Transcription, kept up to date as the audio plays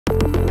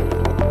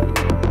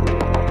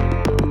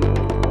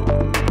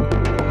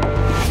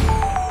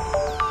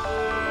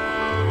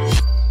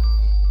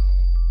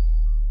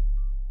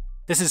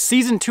This is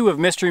season 2 of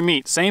Mystery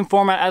Meat. Same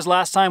format as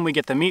last time. We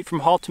get the meat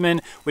from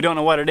Halteman. We don't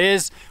know what it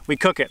is. We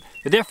cook it.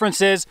 The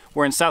difference is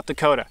we're in South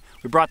Dakota.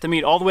 We brought the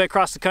meat all the way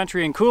across the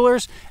country in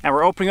coolers, and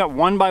we're opening up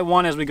one by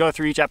one as we go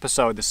through each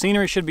episode. The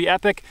scenery should be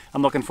epic.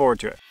 I'm looking forward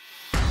to it.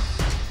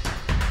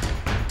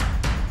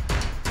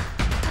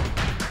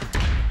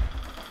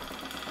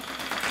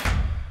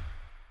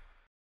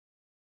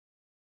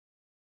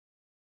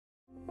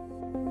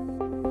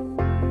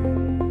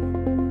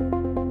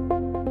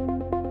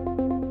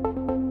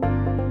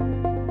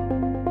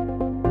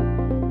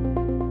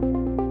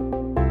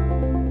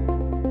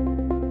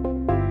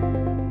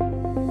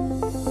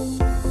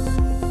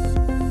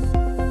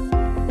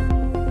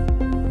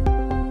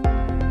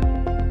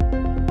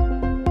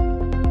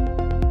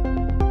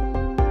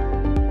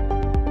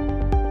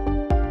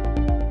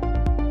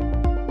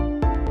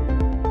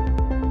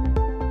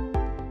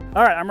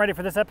 All right, I'm ready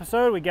for this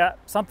episode. We got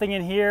something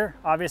in here.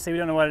 Obviously, we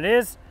don't know what it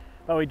is,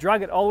 but we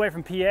drug it all the way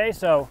from PA,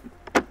 so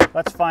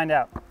let's find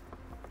out.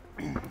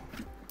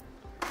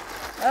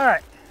 All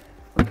right,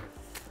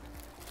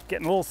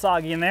 getting a little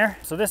soggy in there.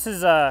 So this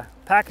is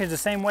packaged the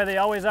same way they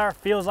always are.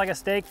 Feels like a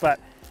steak, but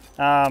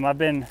I've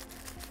been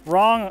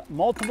wrong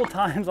multiple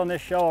times on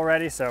this show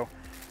already, so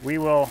we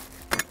will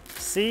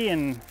see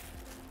in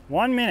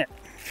 1 minute.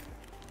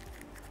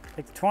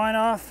 Take the twine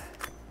off.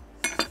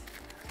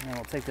 And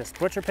we'll take this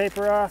butcher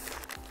paper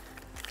off.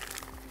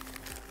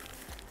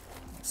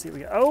 Let's see what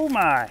we got. Oh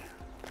my!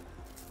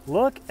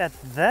 Look at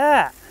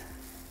that!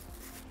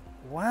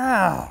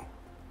 Wow!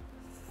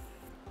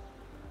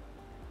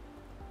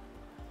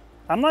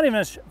 I'm not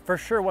even for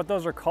sure what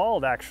those are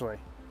called, actually.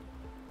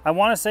 I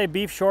want to say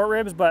beef short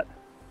ribs, but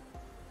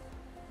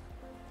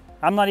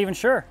I'm not even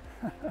sure.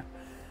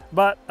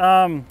 But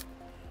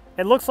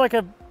it looks like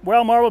a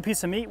well-marbled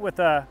piece of meat with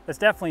it's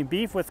definitely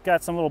beef with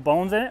got some little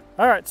bones in it.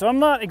 All right, so I'm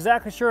not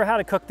exactly sure how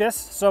to cook this.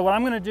 So what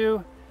I'm gonna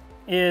do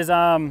is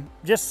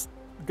just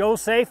go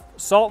safe,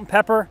 salt and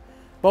pepper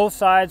both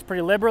sides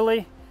pretty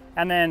liberally,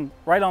 and then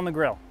right on the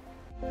grill.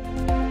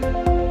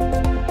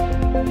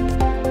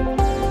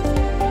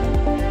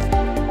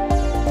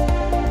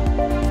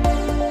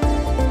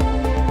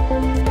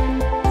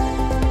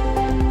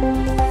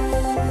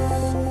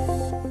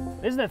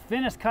 This is the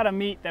thinnest cut of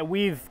meat that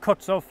we've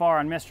cooked so far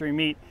on Mystery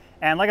Meat.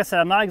 And like I said,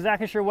 I'm not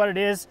exactly sure what it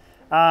is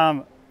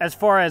as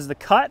far as the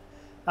cut,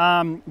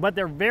 but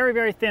they're very,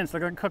 very thin. So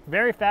they're gonna cook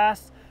very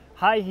fast,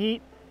 high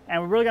heat,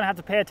 and we're really gonna have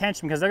to pay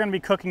attention because they're gonna be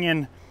cooking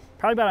in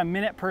probably about a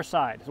minute per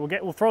side. So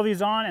we'll throw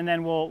these on and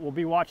then we'll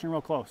be watching real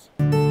close.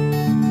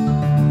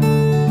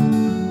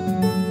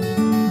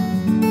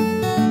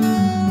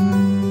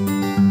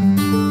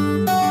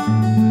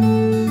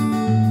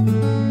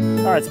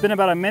 All right, it's been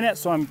about a minute,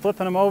 so I'm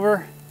flipping them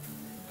over,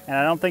 and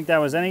I don't think that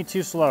was any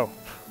too slow.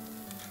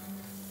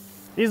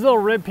 These little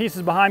rib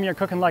pieces behind me are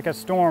cooking like a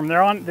storm.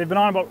 They've been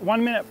on about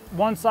 1 minute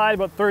one side,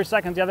 about 30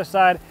 seconds the other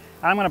side.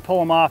 I'm gonna pull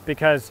them off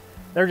because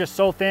they're just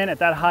so thin. At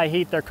that high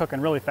heat, they're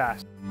cooking really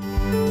fast.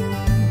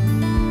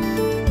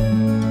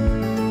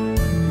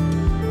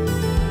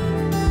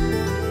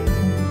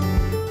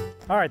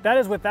 All right, that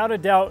is without a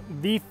doubt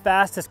the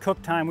fastest cook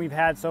time we've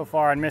had so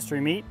far on Mystery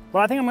Meat.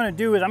 What I think I'm gonna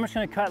do is I'm just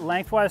gonna cut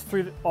lengthwise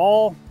through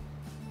all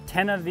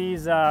 10 of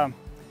these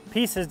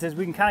pieces so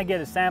we can kind of get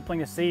a sampling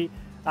to see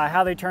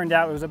how they turned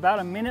out. It was about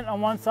a minute on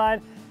one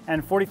side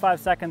and 45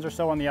 seconds or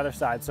so on the other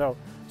side. So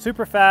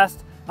super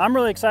fast. I'm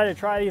really excited to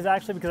try these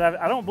actually because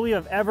I don't believe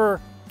I've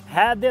ever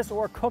had this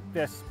or cooked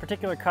this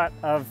particular cut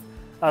of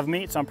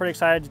meat. So I'm pretty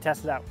excited to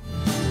test it out.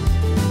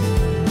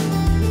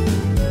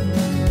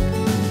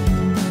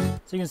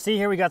 So you can see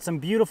here we got some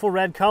beautiful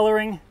red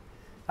coloring.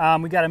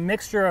 We got a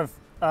mixture of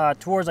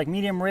towards like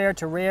medium rare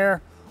to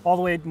rare, all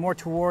the way more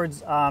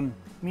towards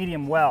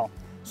medium well.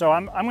 So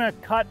I'm gonna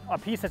cut a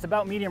piece that's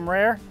about medium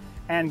rare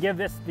and give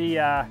this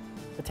the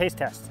taste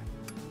test.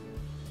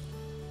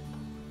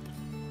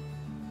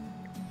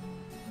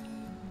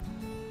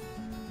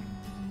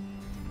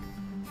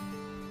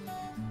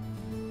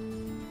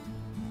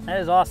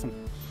 That is awesome.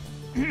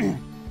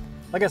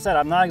 Like I said,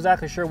 I'm not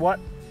exactly sure what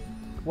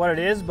it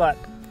is, but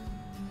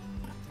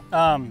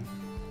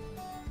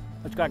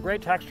it's got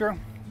great texture.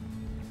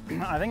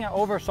 I think I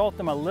oversalted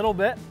them a little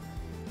bit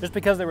just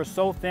because they were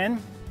so thin,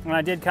 and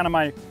I did kind of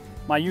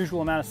my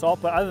usual amount of salt,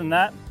 but other than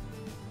that,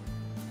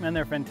 man,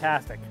 they're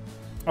fantastic.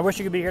 I wish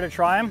you could be here to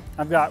try them.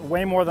 I've got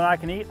way more than I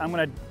can eat. I'm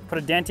gonna put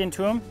a dent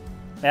into them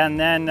and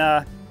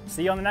then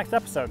see you on the next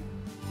episode.